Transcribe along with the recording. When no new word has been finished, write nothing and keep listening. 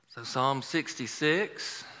So Psalm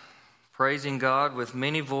 66, praising God with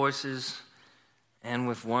many voices and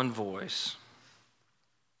with one voice.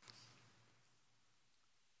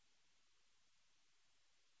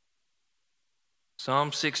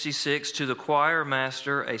 Psalm 66, to the choir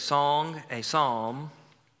master, a song, a psalm.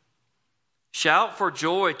 Shout for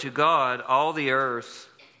joy to God, all the earth.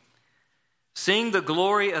 Sing the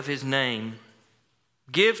glory of his name.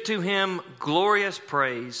 Give to him glorious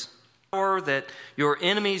praise. That your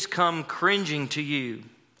enemies come cringing to you.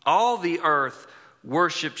 All the earth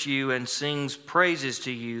worships you and sings praises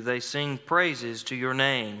to you. They sing praises to your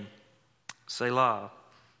name. Selah.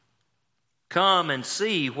 Come and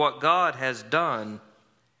see what God has done.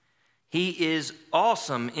 He is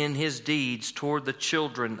awesome in his deeds toward the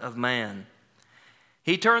children of man.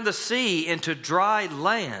 He turned the sea into dry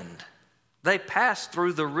land. They passed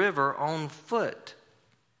through the river on foot.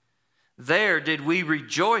 There did we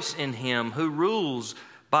rejoice in him who rules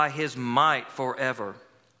by his might forever,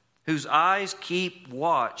 whose eyes keep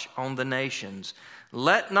watch on the nations.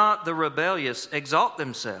 Let not the rebellious exalt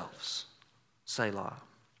themselves. Selah.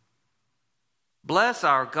 Bless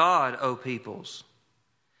our God, O peoples.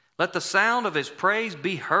 Let the sound of his praise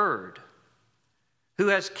be heard, who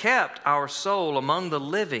has kept our soul among the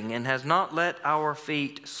living and has not let our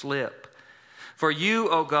feet slip. For you,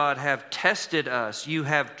 O God, have tested us. You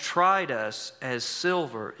have tried us as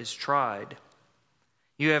silver is tried.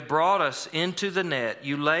 You have brought us into the net.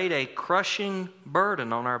 You laid a crushing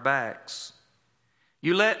burden on our backs.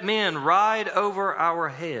 You let men ride over our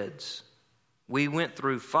heads. We went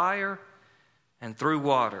through fire and through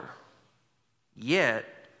water. Yet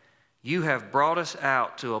you have brought us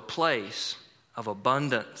out to a place of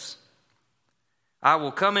abundance. I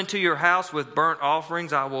will come into your house with burnt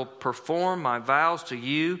offerings. I will perform my vows to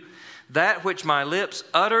you, that which my lips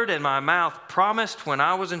uttered and my mouth promised when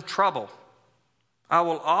I was in trouble. I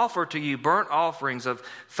will offer to you burnt offerings of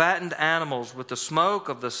fattened animals with the smoke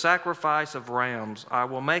of the sacrifice of rams. I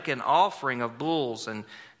will make an offering of bulls and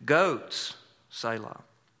goats. Selah.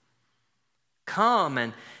 Come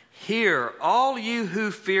and hear, all you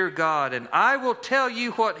who fear God, and I will tell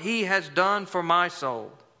you what he has done for my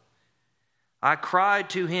soul. I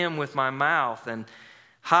cried to him with my mouth, and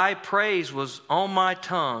high praise was on my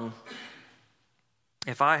tongue.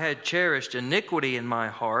 If I had cherished iniquity in my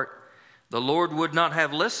heart, the Lord would not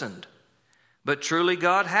have listened. But truly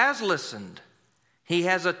God has listened. He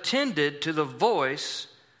has attended to the voice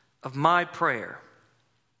of my prayer.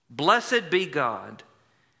 Blessed be God,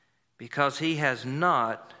 because he has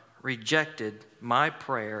not rejected my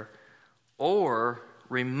prayer or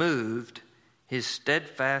removed his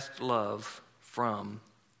steadfast love from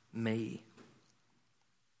me.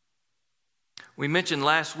 We mentioned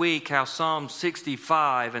last week how Psalm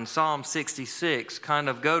 65 and Psalm 66 kind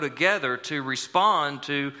of go together to respond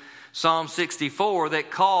to Psalm 64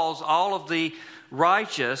 that calls all of the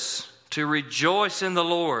righteous to rejoice in the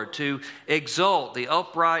Lord, to exult, the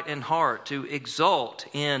upright in heart, to exult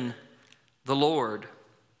in the Lord.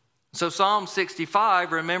 So Psalm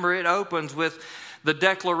 65, remember, it opens with the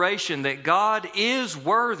declaration that God is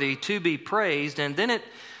worthy to be praised, and then it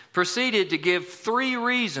proceeded to give three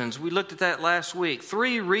reasons. We looked at that last week.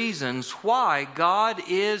 Three reasons why God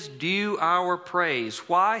is due our praise,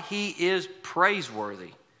 why he is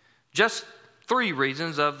praiseworthy. Just three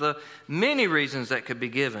reasons of the many reasons that could be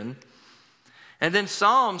given. And then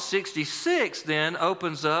Psalm 66 then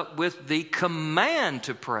opens up with the command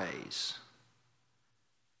to praise.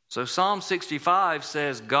 So Psalm 65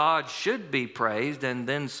 says God should be praised, and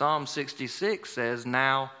then Psalm 66 says,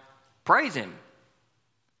 now praise him.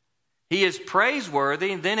 He is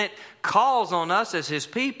praiseworthy, and then it calls on us as his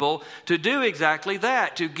people to do exactly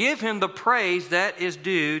that, to give him the praise that is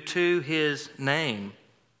due to his name.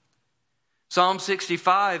 Psalm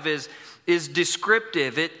 65 is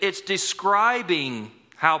descriptive. It's describing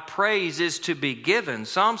how praise is to be given.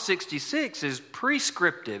 Psalm 66 is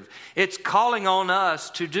prescriptive. It's calling on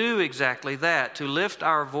us to do exactly that, to lift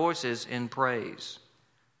our voices in praise.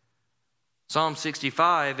 Psalm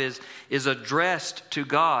 65 is addressed to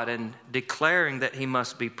God and declaring that he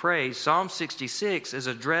must be praised. Psalm 66 is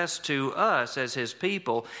addressed to us as his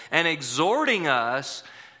people and exhorting us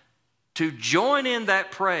to join in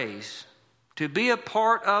that praise, to be a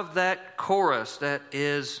part of that chorus that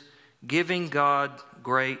is giving God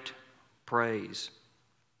great praise.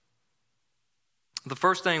 The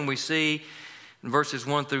first thing we see in verses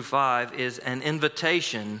 1 through 5 is an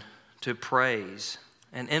invitation to praise.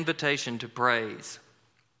 An invitation to praise.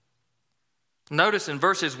 Notice in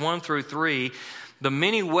verses 1 through 3, the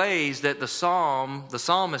many ways that the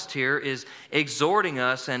psalmist here is exhorting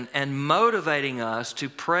us and motivating us to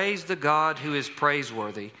praise the God who is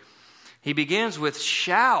praiseworthy. He begins with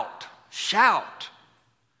shout, shout.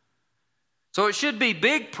 So it should be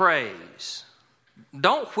big praise.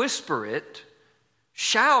 Don't whisper it,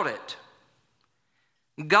 shout it.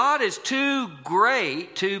 God is too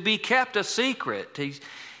great to be kept a secret.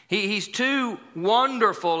 He's too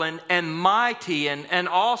wonderful and mighty and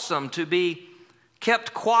awesome to be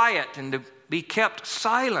kept quiet and to be kept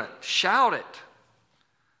silent. Shout it.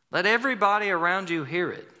 Let everybody around you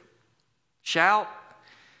hear it. Shout.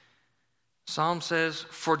 Psalm says,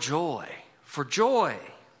 for joy. For joy.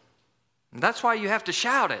 And that's why you have to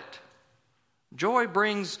shout it. Joy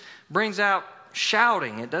brings out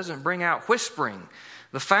shouting. It doesn't bring out whispering.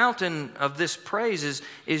 The fountain of this praise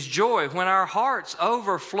is joy. When our hearts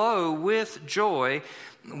overflow with joy,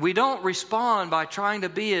 we don't respond by trying to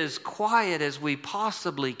be as quiet as we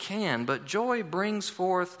possibly can, but joy brings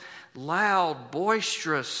forth loud,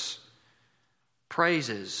 boisterous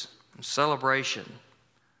praises and celebration.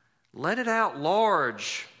 Let it out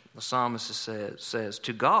large, the psalmist says,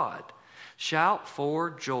 to God. Shout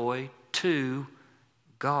for joy to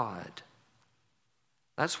God.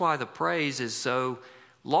 That's why the praise is so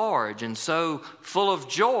large and so full of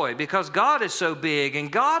joy, because God is so big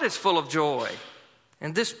and God is full of joy.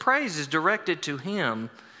 And this praise is directed to Him.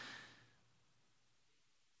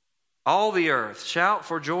 All the earth, shout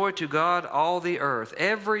for joy to God, all the earth.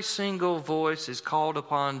 Every single voice is called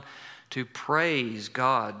upon to praise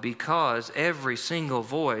God, because every single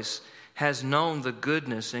voice has known the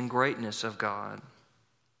goodness and greatness of God.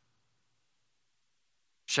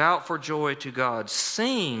 Shout for joy to God.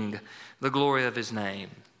 Sing the glory of His name.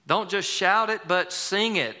 Don't just shout it, but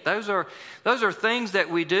sing it. Those are things that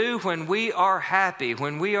we do when we are happy,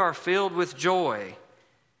 when we are filled with joy.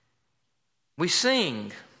 We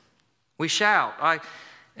sing. We shout.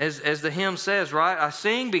 As the hymn says, right? I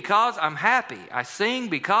sing because I'm happy. I sing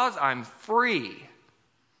because I'm free.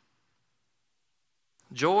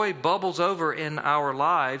 Joy bubbles over in our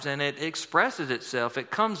lives and it expresses itself.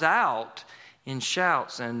 It comes out in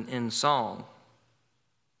shouts and in song.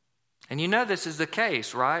 And you know this is the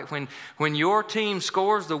case, right? When your team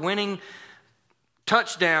scores the winning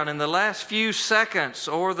touchdown in the last few seconds,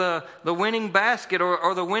 or the winning basket,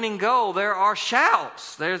 or the winning goal, there are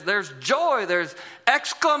shouts. There's joy. There's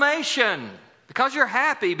exclamation. Because you're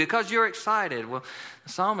happy, because you're excited. Well, the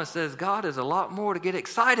psalmist says God is a lot more to get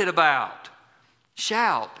excited about.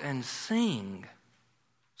 Shout and sing.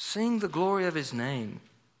 Sing the glory of His name.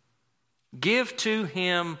 Give to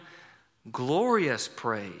Him glorious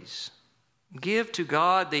praise. Give to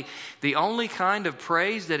God the only kind of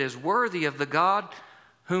praise that is worthy of the God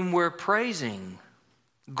whom we're praising.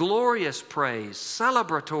 Glorious praise,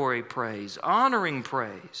 celebratory praise, honoring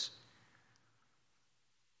praise.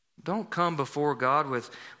 Don't come before God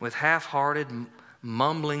with half-hearted,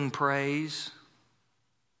 mumbling praise,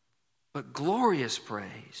 but glorious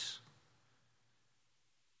praise.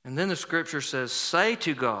 And then the Scripture says, say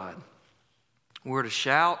to God. We're to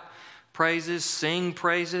shout praises, sing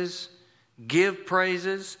praises, give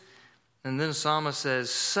praises. And then the psalmist says,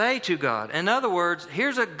 say to God. In other words,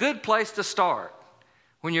 here's a good place to start.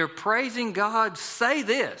 When you're praising God, say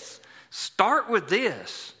this. Start with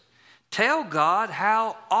this. Tell God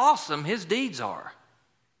how awesome His deeds are.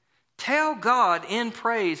 Tell God in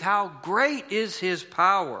praise how great is His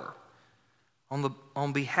power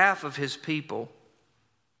on behalf of His people.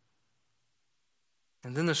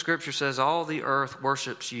 And then the Scripture says, all the earth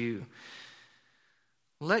worships you.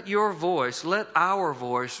 Let your voice, let our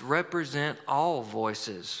voice represent all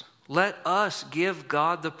voices. Let us give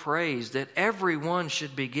God the praise that everyone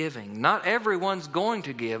should be giving. Not everyone's going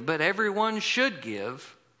to give, but everyone should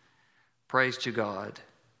give praise to God.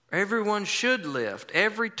 Everyone should lift.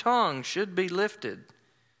 Every tongue should be lifted.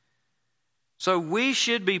 So we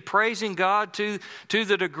should be praising God to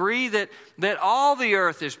the degree that all the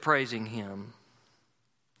earth is praising Him.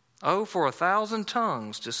 Oh, for 1,000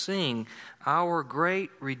 tongues to sing our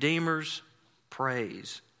great Redeemer's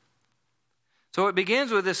praise. So it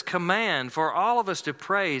begins with this command for all of us to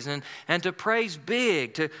praise and to praise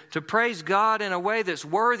big, to praise God in a way that's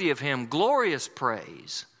worthy of Him. Glorious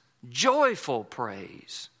praise, joyful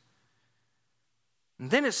praise.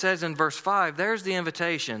 And then it says in verse 5, there's the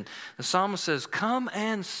invitation. The psalmist says, come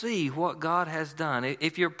and see what God has done.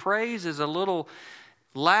 If your praise is a little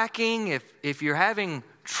lacking, if you're having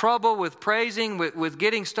trouble with praising, with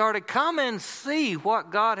getting started, come and see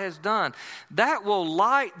what God has done. That will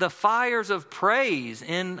light the fires of praise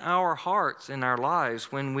in our hearts, in our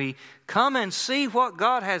lives, when we come and see what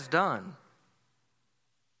God has done.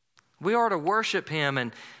 We are to worship him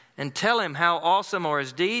and tell him how awesome are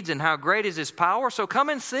his deeds and how great is his power. So come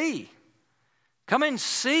and see. Come and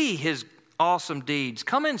see his awesome deeds.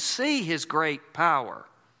 Come and see his great power.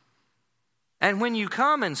 And when you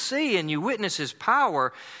come and see and you witness his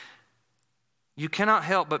power, you cannot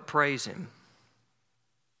help but praise him.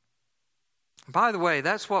 By the way,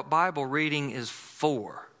 that's what Bible reading is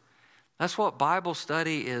for. That's what Bible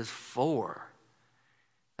study is for.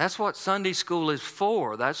 That's what Sunday school is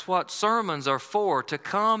for. That's what sermons are for, to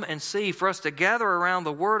come and see, for us to gather around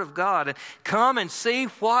the Word of God and come and see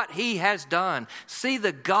what he has done. See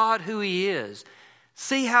the God who he is.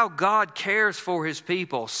 See how God cares for his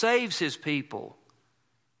people, saves his people.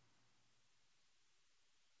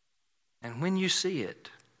 And when you see it,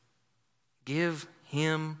 give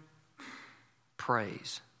him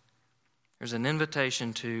praise. There's an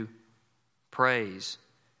invitation to praise.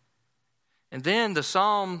 And then the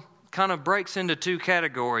psalm kind of breaks into two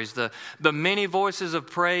categories, the many voices of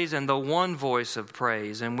praise and the one voice of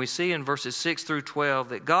praise. And we see in verses 6 through 12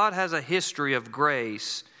 that God has a history of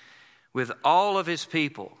grace with all of his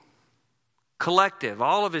people, collective,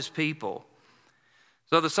 all of his people.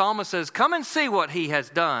 So the psalmist says, come and see what he has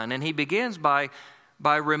done. And he begins by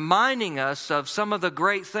reminding us of some of the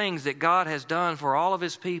great things that God has done for all of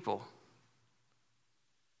his people.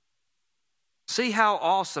 See how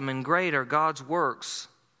awesome and great are God's works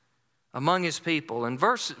among his people. And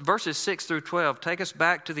verses 6 through 12 take us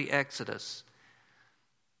back to the Exodus.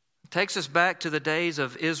 It takes us back to the days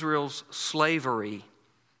of Israel's slavery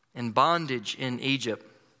and bondage in Egypt.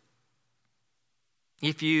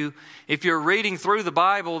 If you're reading through the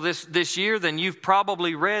Bible this year, then you've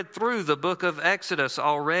probably read through the book of Exodus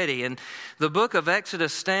already. And the book of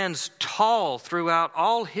Exodus stands tall throughout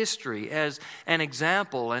all history as an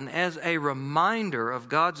example and as a reminder of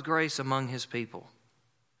God's grace among his people.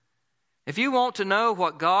 If you want to know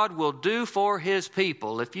what God will do for his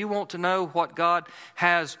people, if you want to know what God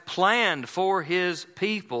has planned for his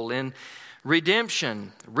people in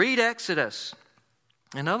redemption, read Exodus.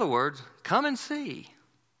 In other words, come and see.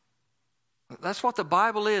 That's what the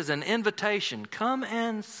Bible is, an invitation. Come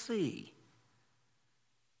and see.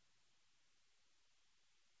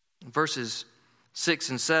 Verses 6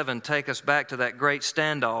 and 7 take us back to that great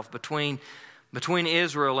standoff between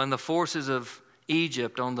Israel and the forces of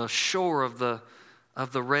Egypt on the shore of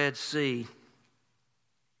the Red Sea.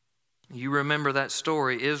 You remember that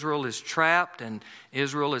story. Israel is trapped and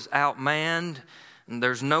Israel is outmanned. And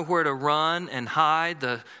there's nowhere to run and hide.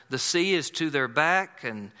 The sea is to their back,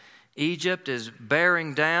 and Egypt is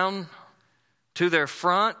bearing down to their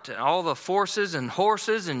front. All the forces and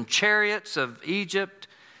horses and chariots of Egypt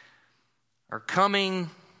are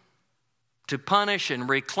coming to punish and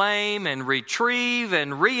reclaim and retrieve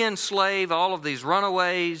and re-enslave all of these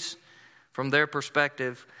runaways from their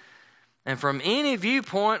perspective. And from any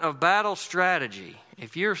viewpoint of battle strategy,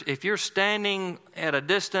 if you're standing at a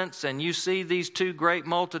distance and you see these two great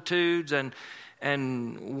multitudes,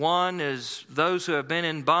 and one is those who have been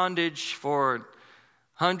in bondage for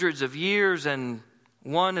hundreds of years, and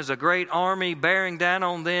one is a great army bearing down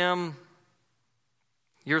on them,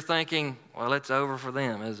 you're thinking, well, it's over for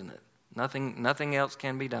them, isn't it? Nothing else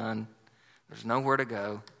can be done. There's nowhere to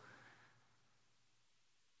go.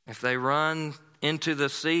 If they run into the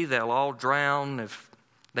sea, they'll all drown. If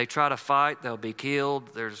they try to fight, they'll be killed.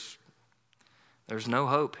 There's no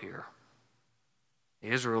hope here.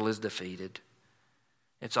 Israel is defeated.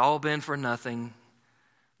 It's all been for nothing.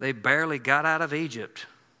 They barely got out of Egypt.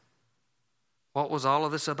 What was all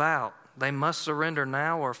of this about? They must surrender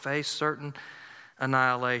now or face certain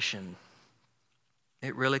annihilation.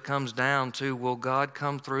 It really comes down to, will God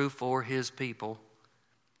come through for his people?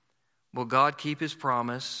 Will God keep his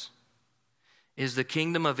promise? Is the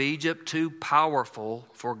kingdom of Egypt too powerful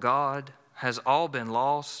for God? Has all been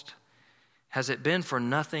lost? Has it been for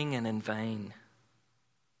nothing and in vain?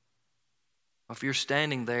 If you're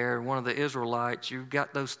standing there, one of the Israelites, you've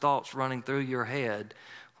got those thoughts running through your head.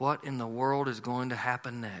 What in the world is going to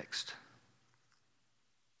happen next?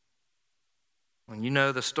 Well, you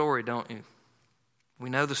know the story, don't you? We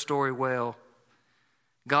know the story well.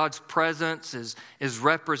 God's presence is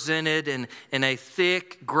represented in a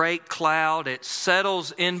thick, great cloud. It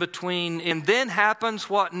settles in between, and then happens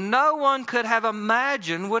what no one could have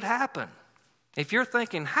imagined would happen. If you're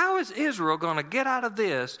thinking, how is Israel going to get out of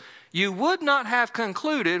this? You would not have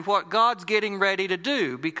concluded what God's getting ready to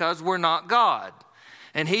do, because we're not God.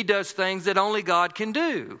 And he does things that only God can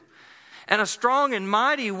do. And a strong and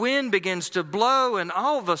mighty wind begins to blow, and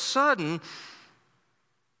all of a sudden,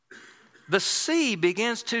 the sea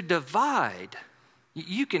begins to divide.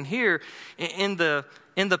 You can hear in the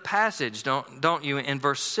passage, don't you? In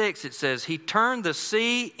verse 6 it says, he turned the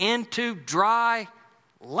sea into dry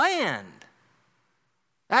land.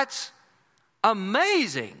 That's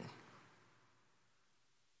amazing.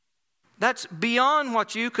 That's beyond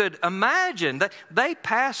what you could imagine. They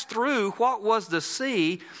passed through what was the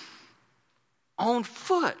sea on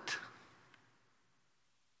foot,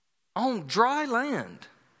 on dry land.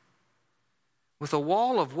 With a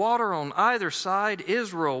wall of water on either side,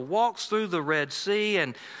 Israel walks through the Red Sea,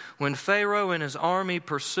 and when Pharaoh and his army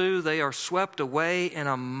pursue, they are swept away in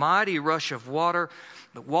a mighty rush of water.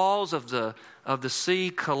 The walls of the sea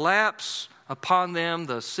collapse upon them.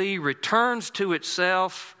 The sea returns to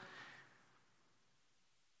itself.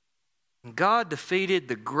 God defeated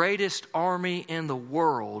the greatest army in the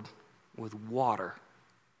world with water.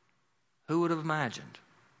 Who would have imagined?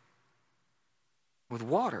 With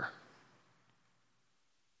water.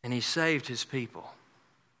 And he saved his people.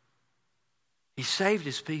 He saved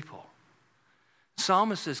his people. The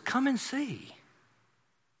psalmist says, come and see.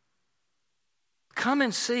 Come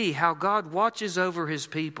and see how God watches over his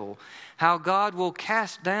people, how God will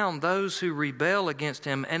cast down those who rebel against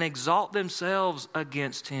him and exalt themselves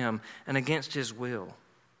against him and against his will.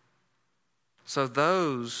 So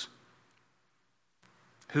those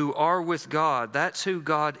who are with God, that's who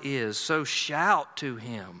God is. So shout to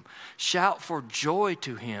him. Shout for joy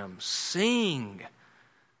to him. Sing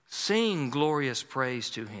glorious praise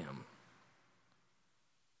to him.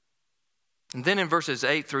 And then in verses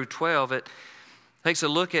 8 through 12, it takes a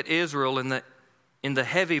look at Israel in the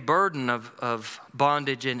heavy burden of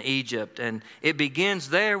bondage in Egypt. And it begins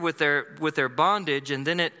there with their bondage, and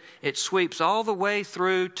then it sweeps all the way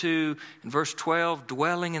through to, in verse 12,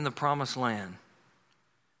 dwelling in the promised land.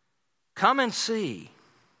 Come and see.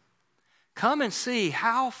 Come and see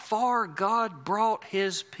how far God brought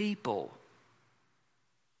his people.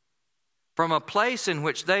 From a place in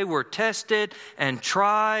which they were tested and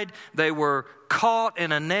tried, they were caught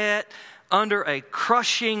in a net under a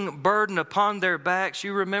crushing burden upon their backs.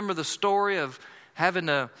 You remember the story of having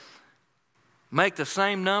to make the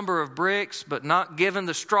same number of bricks but not given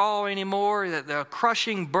the straw anymore, the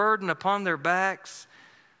crushing burden upon their backs.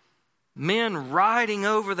 Men riding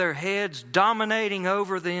over their heads, dominating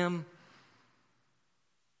over them.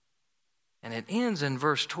 And it ends in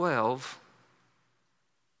verse 12.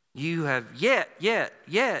 You have yet,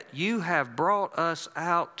 you have brought us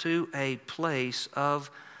out to a place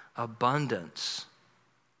of abundance.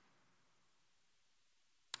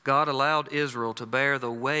 God allowed Israel to bear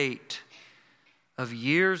the weight of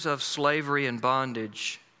years of slavery and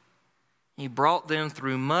bondage. He brought them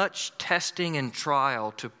through much testing and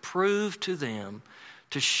trial to prove to them,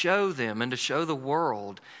 to show them, and to show the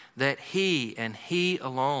world that He and He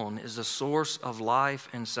alone is the source of life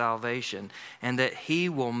and salvation, and that He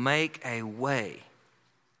will make a way.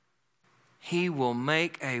 He will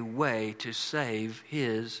make a way to save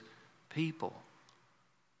His people.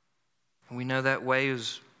 And we know that way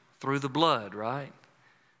is through the blood, right?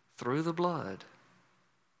 Through the blood.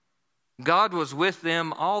 God was with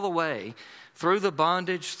them all the way, through the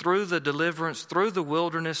bondage, through the deliverance, through the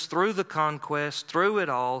wilderness, through the conquest, through it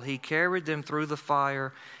all. He carried them through the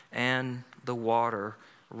fire and the water,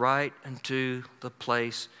 right into the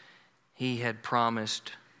place He had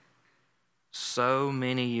promised so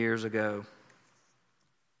many years ago.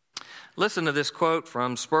 Listen to this quote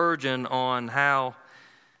from Spurgeon on how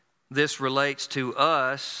this relates to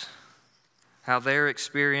us, how their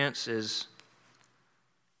experience is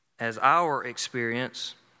as our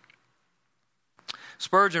experience.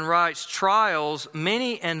 Spurgeon writes, "Trials,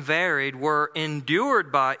 many and varied, were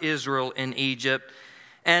endured by Israel in Egypt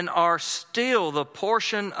and are still the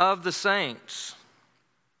portion of the saints.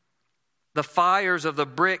 The fires of the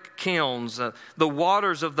brick kilns, the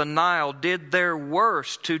waters of the Nile did their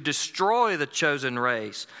worst to destroy the chosen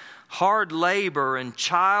race. Hard labor and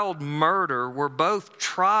child murder were both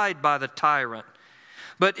tried by the tyrant.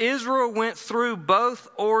 But Israel went through both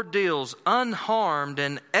ordeals unharmed,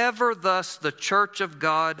 and ever thus the church of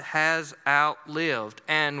God has outlived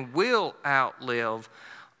and will outlive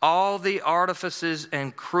all the artifices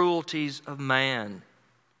and cruelties of man.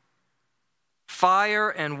 Fire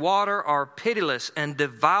and water are pitiless and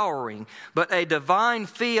devouring, but a divine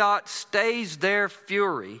fiat stays their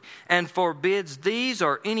fury and forbids these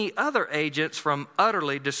or any other agents from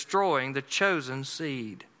utterly destroying the chosen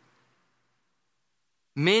seed.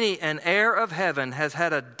 Many an heir of heaven has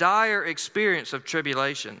had a dire experience of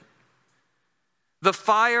tribulation. The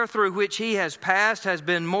fire through which he has passed has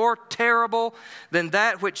been more terrible than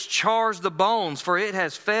that which chars the bones, for it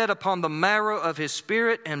has fed upon the marrow of his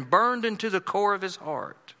spirit and burned into the core of his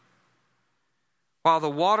heart. while the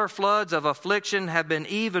water floods of affliction have been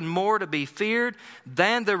even more to be feared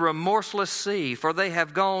than the remorseless sea, for they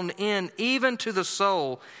have gone in even to the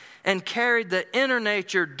soul and carried the inner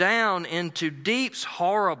nature down into deeps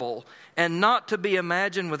horrible and not to be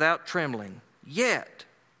imagined without trembling. Yet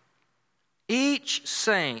each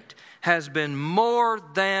saint has been more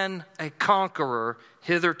than a conqueror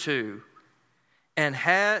hitherto, and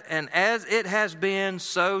as it has been,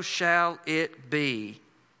 so shall it be.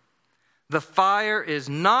 The fire is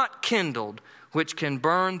not kindled which can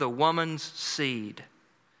burn the woman's seed.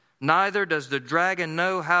 Neither does the dragon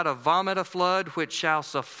know how to vomit a flood which shall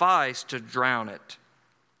suffice to drown it.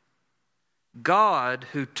 God,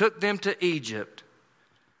 who took them to Egypt,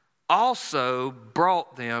 also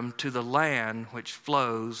brought them to the land which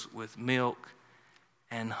flows with milk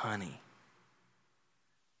and honey.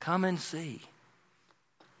 Come and see.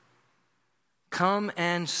 Come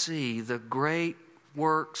and see the great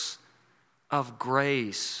works of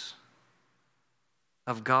grace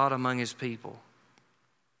of God among His people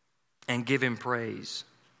and give Him praise.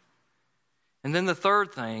 And then the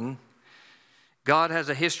third thing, God has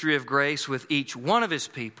a history of grace with each one of His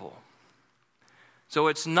people. So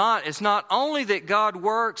it's not only that God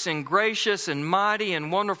works in gracious and mighty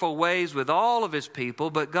and wonderful ways with all of His people,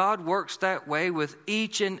 but God works that way with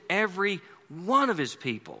each and every one of His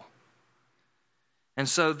people. And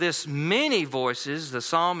so this many voices, the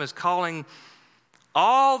psalm is calling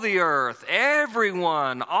all the earth,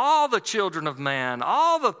 everyone, all the children of man,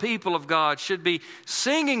 all the people of God should be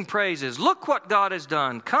singing praises. Look what God has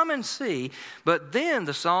done. Come and see. But then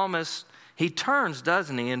the psalmist, he turns,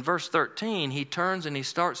 doesn't he? In verse 13, he turns and he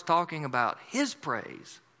starts talking about his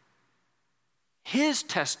praise, his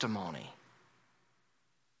testimony,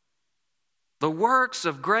 the works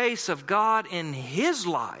of grace of God in his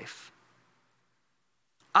life.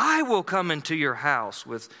 I will come into your house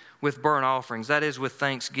with burnt offerings, that is, with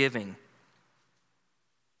thanksgiving.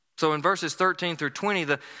 So in verses 13 through 20,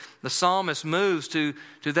 the psalmist moves to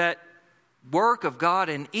that work of God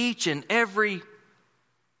in each and every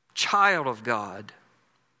child of God.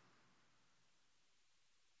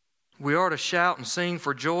 We are to shout and sing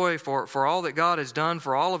for joy for all that God has done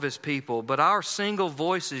for all of His people, but our single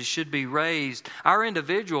voices should be raised, our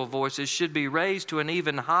individual voices should be raised to an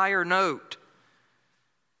even higher note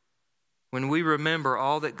when we remember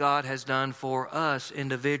all that God has done for us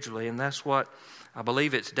individually. And that's what, I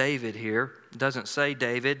believe it's David here. It doesn't say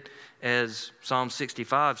David as Psalm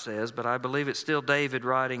 65 says, but I believe it's still David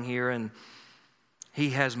writing here, and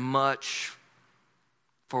he has much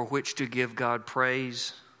for which to give God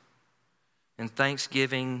praise and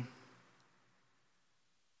thanksgiving.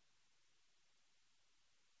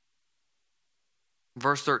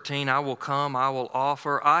 Verse 13, I will come, I will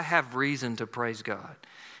offer. I have reason to praise God.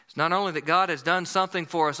 It's not only that God has done something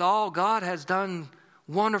for us all, God has done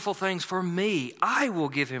wonderful things for me. I will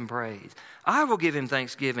give Him praise. I will give Him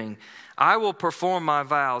thanksgiving. I will perform my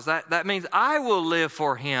vows. That means I will live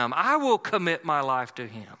for Him. I will commit my life to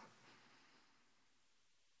Him.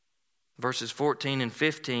 Verses 14 and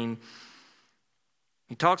 15,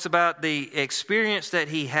 he talks about the experience that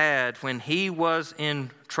he had when he was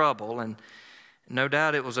in trouble. And no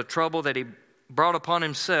doubt it was a trouble that he brought upon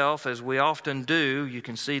himself, as we often do. You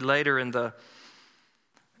can see later in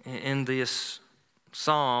this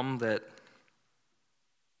psalm that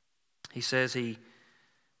he says he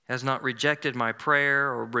has not rejected my prayer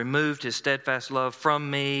or removed His steadfast love from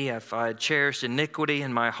me if I had cherished iniquity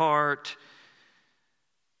in my heart.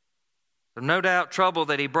 There's no doubt trouble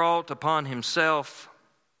that he brought upon himself.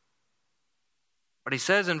 But he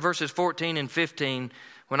says in verses 14 and 15,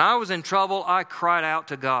 when I was in trouble, I cried out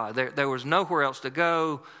to God. There was nowhere else to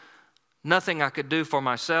go, nothing I could do for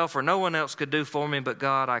myself or no one else could do for me but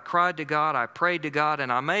God. I cried to God, I prayed to God, and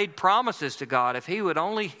I made promises to God. If He would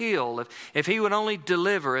only heal, if He would only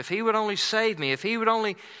deliver, if He would only save me, if He would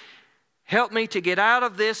only help me to get out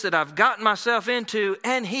of this that I've gotten myself into,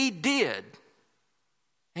 and He did.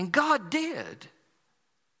 And God did.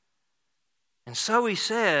 And so he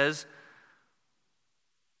says,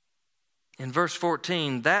 in verse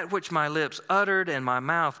 14, that which my lips uttered and my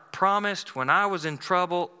mouth promised when I was in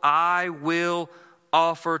trouble, I will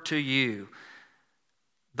offer to you.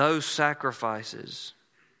 Those sacrifices,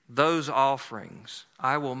 those offerings,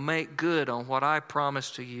 I will make good on what I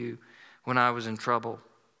promised to you when I was in trouble.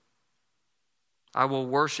 I will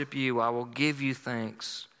worship you. I will give you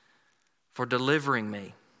thanks for delivering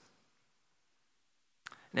me.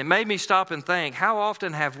 And it made me stop and think, how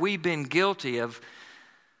often have we been guilty of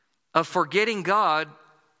forgetting God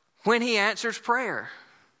when He answers prayer?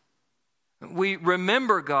 We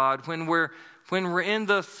remember God when when we're in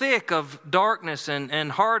the thick of darkness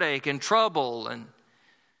and heartache and trouble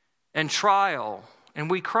and trial. And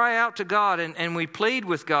we cry out to God and we plead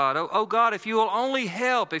with God, oh God, if you will only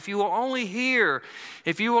help, if you will only hear,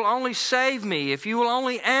 if you will only save me, if you will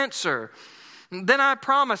only answer, then I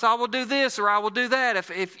promise I will do this or I will do that.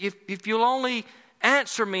 If you'll only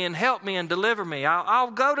answer me and help me and deliver me,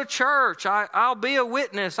 I'll go to church, I'll be a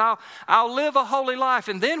witness, I'll live a holy life.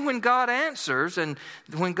 And then when God answers and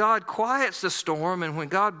when God quiets the storm and when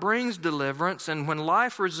God brings deliverance and when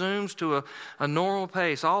life resumes to a normal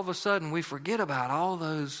pace, all of a sudden we forget about all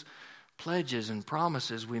those pledges and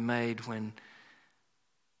promises we made when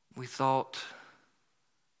we thought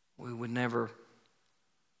we would never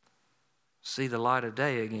see the light of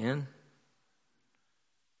day again.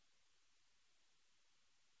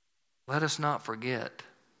 Let us not forget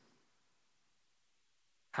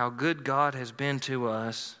how good God has been to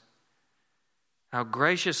us, how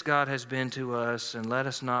gracious God has been to us, and let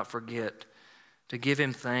us not forget to give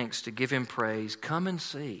Him thanks, to give Him praise. Come and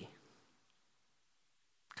see.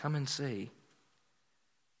 Come and see.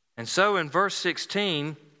 And so in verse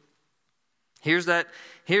 16, here's that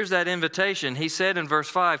invitation. He said in verse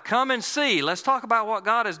 5, come and see. Let's talk about what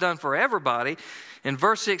God has done for everybody. In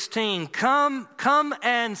verse 16, come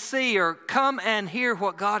and see, or come and hear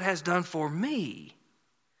what God has done for me.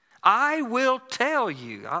 I will tell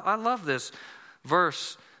you. I love this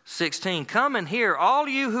verse 16. Come and hear, all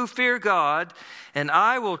you who fear God, and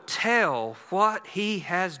I will tell what He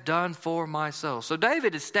has done for my soul. So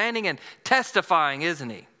David is standing and testifying,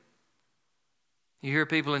 isn't he? You hear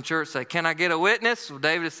people in church say, can I get a witness? Well,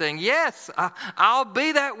 David is saying, yes, I'll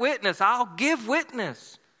be that witness. I'll give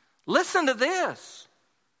witness. Listen to this.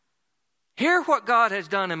 Hear what God has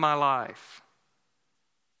done in my life.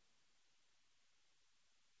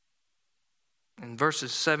 And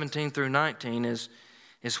verses 17 through 19 is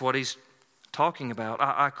what he's talking about.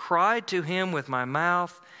 I cried to Him with my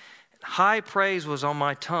mouth. High praise was on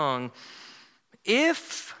my tongue.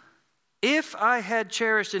 If I had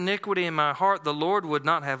cherished iniquity in my heart, the Lord would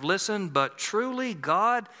not have listened, but truly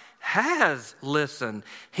God has listened.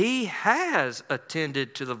 He has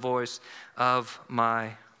attended to the voice of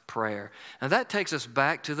my prayer. Now that takes us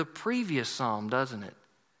back to the previous psalm, doesn't it?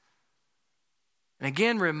 And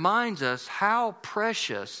again reminds us how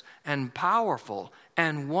precious and powerful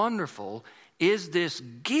and wonderful is this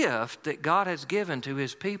gift that God has given to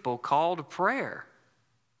His people called prayer.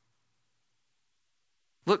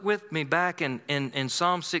 Look with me back in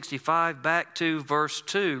Psalm 65, back to verse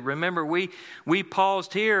 2. Remember, we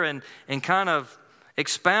paused here and kind of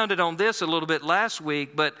expounded on this a little bit last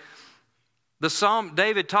week, but the psalm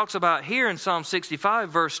David talks about here in Psalm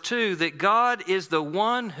 65, verse 2, that God is the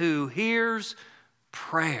one who hears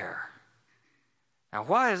prayer. Now,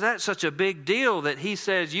 why is that such a big deal that he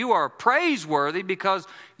says you are praiseworthy because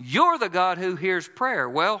you're the God who hears prayer?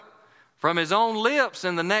 Well, from his own lips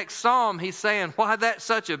in the next psalm, he's saying, why that's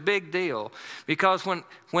such a big deal? Because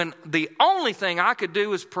when the only thing I could do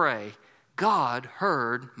was pray, God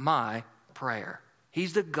heard my prayer.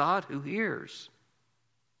 He's the God who hears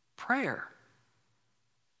prayer.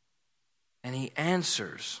 And He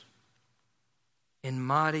answers in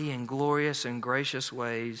mighty and glorious and gracious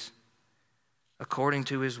ways according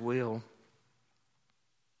to His will.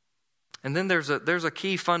 And then there's a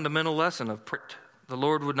key fundamental lesson of prayer. The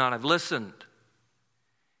Lord would not have listened.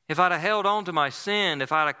 If I'd have held on to my sin,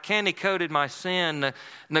 if I'd have candy-coated my sin,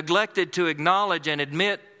 neglected to acknowledge and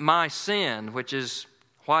admit my sin, which is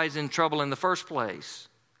why He's in trouble in the first place.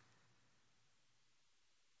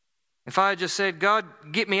 If I had just said, God,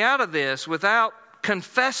 get me out of this, without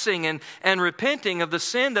confessing and repenting of the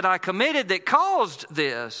sin that I committed that caused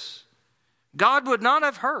this, God would not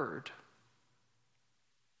have heard.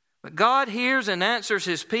 But God hears and answers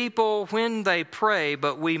His people when they pray,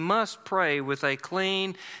 but we must pray with a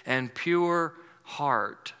clean and pure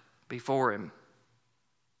heart before Him.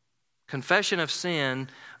 Confession of sin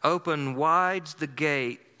opens wide the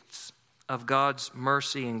gates of God's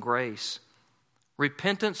mercy and grace.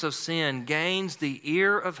 Repentance of sin gains the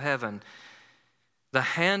ear of heaven, the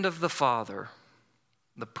hand of the Father,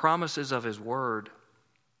 the promises of His Word.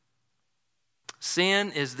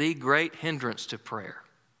 Sin is the great hindrance to prayer.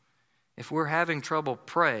 If we're having trouble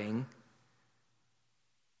praying,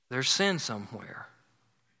 there's sin somewhere.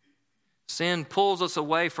 Sin pulls us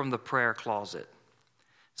away from the prayer closet.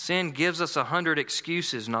 Sin gives us 100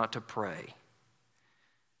 excuses not to pray.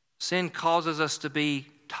 Sin causes us to be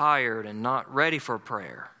tired and not ready for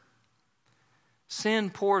prayer. Sin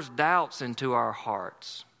pours doubts into our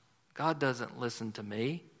hearts. God doesn't listen to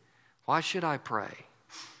me. Why should I pray?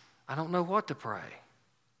 I don't know what to pray.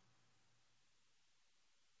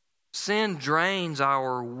 Sin drains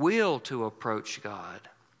our will to approach God.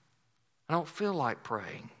 I don't feel like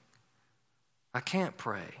praying. I can't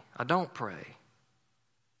pray. I don't pray.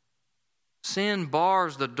 Sin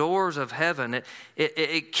bars the doors of heaven.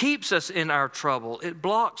 It keeps us in our trouble. It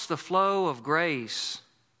blocks the flow of grace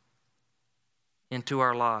into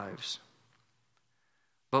our lives.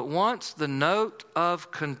 But once the note of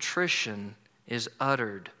contrition is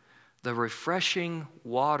uttered, the refreshing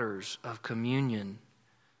waters of communion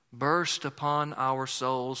burst upon our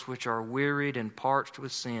souls which are wearied and parched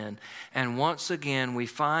with sin. And once again we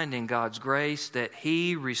find in God's grace that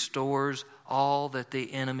He restores all that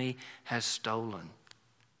the enemy has stolen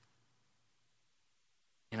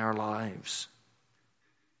in our lives.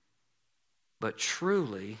 But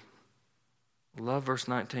truly, love verse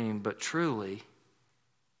 19, but truly,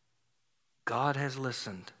 God has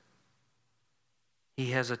listened.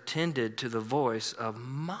 He has attended to the voice of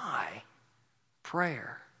my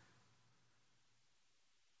prayer.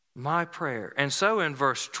 My prayer. And so in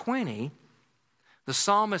verse 20, the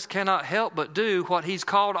psalmist cannot help but do what he's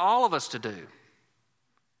called all of us to do.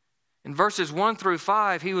 In verses 1 through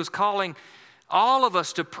 5, he was calling all of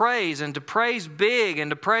us to praise, and to praise big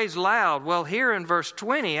and to praise loud. Well, here in verse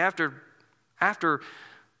 20, after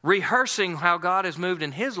rehearsing how God has moved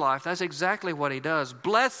in his life, that's exactly what he does.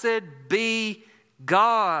 Blessed be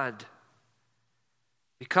God,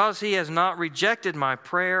 because He has not rejected my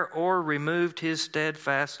prayer or removed His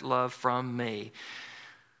steadfast love from me.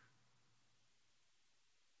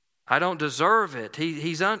 I don't deserve it.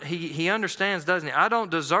 He understands, doesn't he? I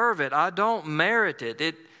don't deserve it. I don't merit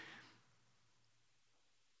it.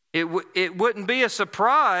 It wouldn't be a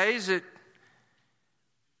surprise.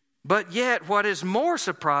 But yet, what is more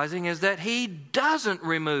surprising is that He doesn't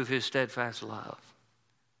remove His steadfast love.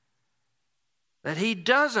 That He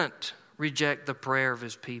doesn't reject the prayer of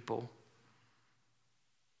His people.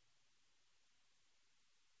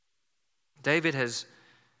 David has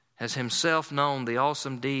himself known the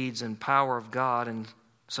awesome deeds and power of God, and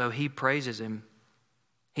so he praises Him.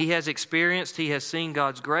 He has seen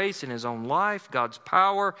God's grace in his own life, God's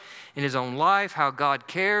power in his own life. How God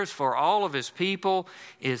cares for all of His people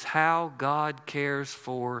is how God cares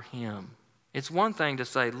for him. It's one thing to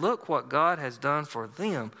say, look what God has done for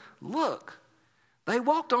them. Look, they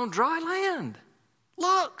walked on dry land.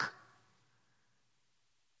 Look.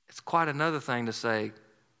 It's quite another thing to say,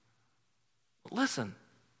 listen,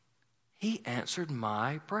 He answered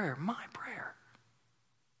my prayer.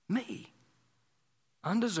 Me.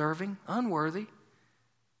 Undeserving, unworthy,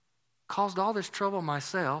 caused all this trouble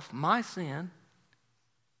myself, my sin,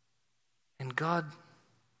 and God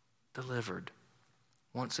delivered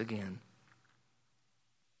once again.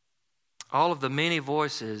 All of the many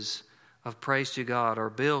voices of praise to God are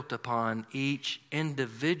built upon each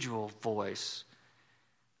individual voice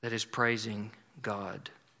that is praising God.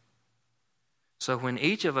 So when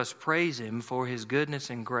each of us praise Him for His goodness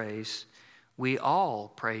and grace, we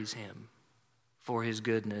all praise Him for His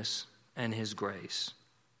goodness and His grace.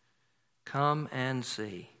 Come and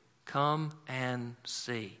see. Come and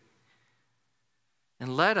see.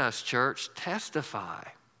 And let us, church, testify.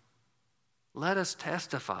 Let us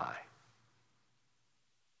testify.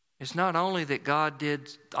 It's not only that God did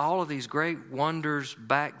all of these great wonders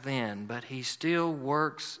back then, but He still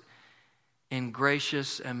works in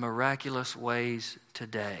gracious and miraculous ways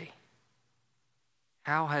today.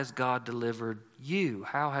 How has God delivered you?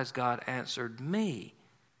 How has God answered me?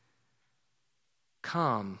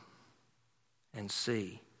 Come and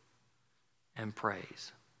see and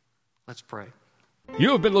praise. Let's pray.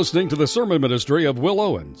 You have been listening to the sermon ministry of Will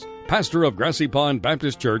Owens, pastor of Grassy Pond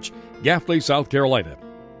Baptist Church, Gaffney, South Carolina.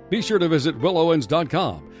 Be sure to visit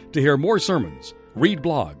willowens.com to hear more sermons, read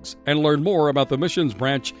blogs, and learn more about the missions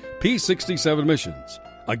branch P67 Missions.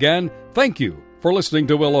 Again, thank you for listening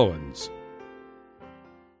to Will Owens.